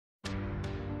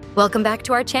Welcome back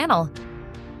to our channel.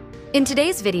 In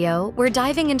today's video, we're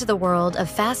diving into the world of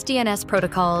fast DNS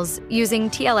protocols using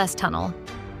TLS tunnel.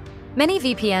 Many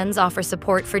VPNs offer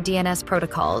support for DNS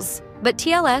protocols, but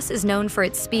TLS is known for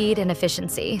its speed and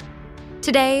efficiency.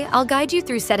 Today, I'll guide you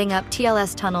through setting up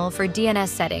TLS tunnel for DNS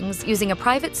settings using a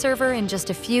private server in just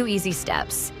a few easy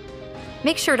steps.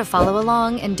 Make sure to follow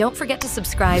along and don't forget to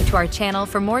subscribe to our channel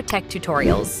for more tech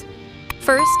tutorials.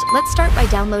 First, let's start by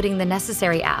downloading the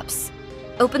necessary apps.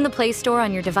 Open the Play Store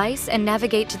on your device and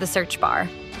navigate to the search bar.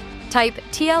 Type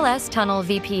TLS Tunnel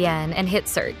VPN and hit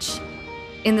search.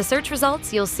 In the search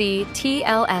results, you'll see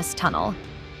TLS Tunnel.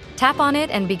 Tap on it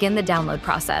and begin the download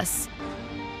process.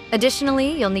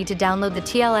 Additionally, you'll need to download the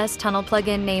TLS Tunnel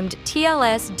plugin named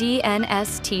TLS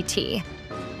DNS.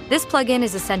 This plugin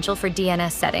is essential for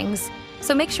DNS settings,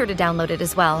 so make sure to download it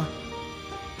as well.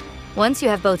 Once you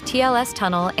have both TLS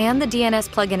Tunnel and the DNS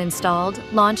plugin installed,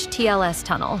 launch TLS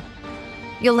Tunnel.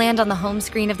 You'll land on the home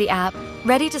screen of the app,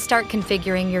 ready to start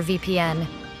configuring your VPN.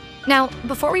 Now,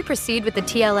 before we proceed with the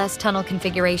TLS tunnel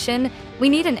configuration, we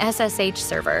need an SSH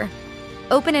server.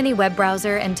 Open any web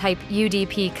browser and type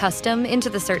UDP custom into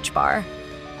the search bar.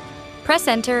 Press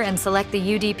enter and select the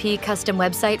UDP custom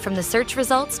website from the search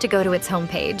results to go to its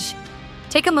homepage.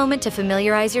 Take a moment to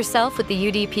familiarize yourself with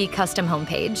the UDP custom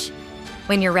homepage.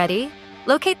 When you're ready,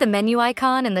 locate the menu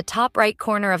icon in the top right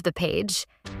corner of the page.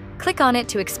 Click on it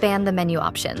to expand the menu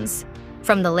options.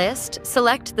 From the list,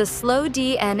 select the Slow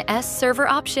DNS server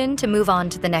option to move on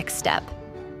to the next step.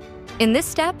 In this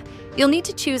step, you'll need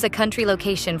to choose a country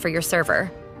location for your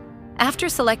server. After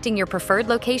selecting your preferred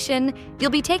location, you'll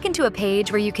be taken to a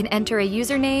page where you can enter a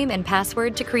username and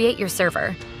password to create your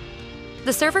server.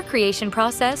 The server creation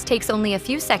process takes only a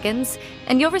few seconds,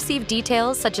 and you'll receive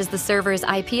details such as the server's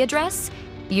IP address,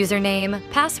 username,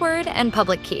 password, and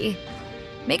public key.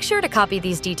 Make sure to copy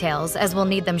these details as we'll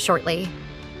need them shortly.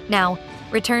 Now,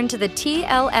 return to the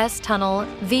TLS Tunnel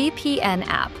VPN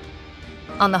app.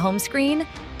 On the home screen,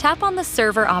 tap on the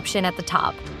server option at the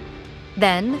top.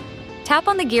 Then, tap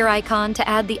on the gear icon to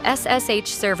add the SSH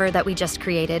server that we just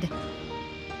created.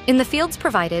 In the fields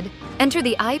provided, enter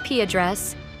the IP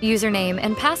address, username,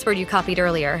 and password you copied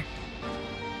earlier.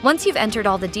 Once you've entered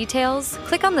all the details,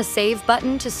 click on the Save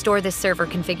button to store this server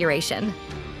configuration.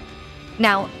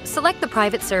 Now, select the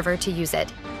private server to use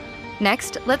it.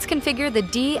 Next, let's configure the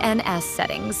DNS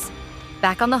settings.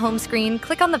 Back on the home screen,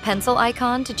 click on the pencil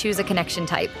icon to choose a connection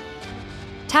type.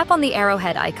 Tap on the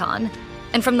arrowhead icon,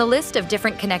 and from the list of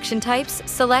different connection types,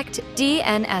 select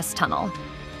DNS Tunnel.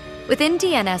 Within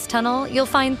DNS Tunnel, you'll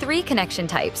find 3 connection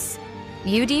types: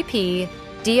 UDP,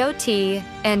 DOT,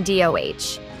 and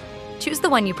DOH. Choose the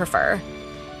one you prefer.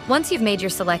 Once you've made your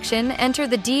selection, enter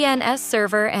the DNS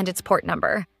server and its port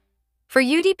number. For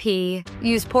UDP,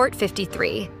 use port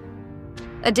 53.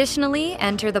 Additionally,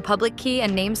 enter the public key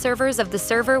and name servers of the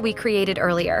server we created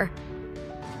earlier.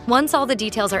 Once all the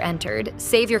details are entered,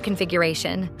 save your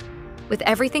configuration. With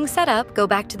everything set up, go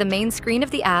back to the main screen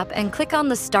of the app and click on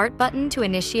the Start button to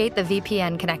initiate the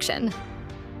VPN connection.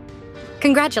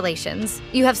 Congratulations!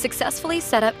 You have successfully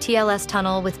set up TLS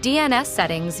Tunnel with DNS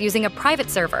settings using a private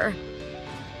server.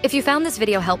 If you found this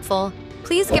video helpful,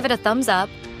 please give it a thumbs up,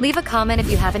 leave a comment if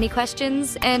you have any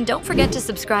questions, and don't forget to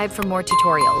subscribe for more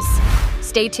tutorials.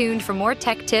 Stay tuned for more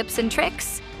tech tips and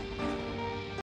tricks.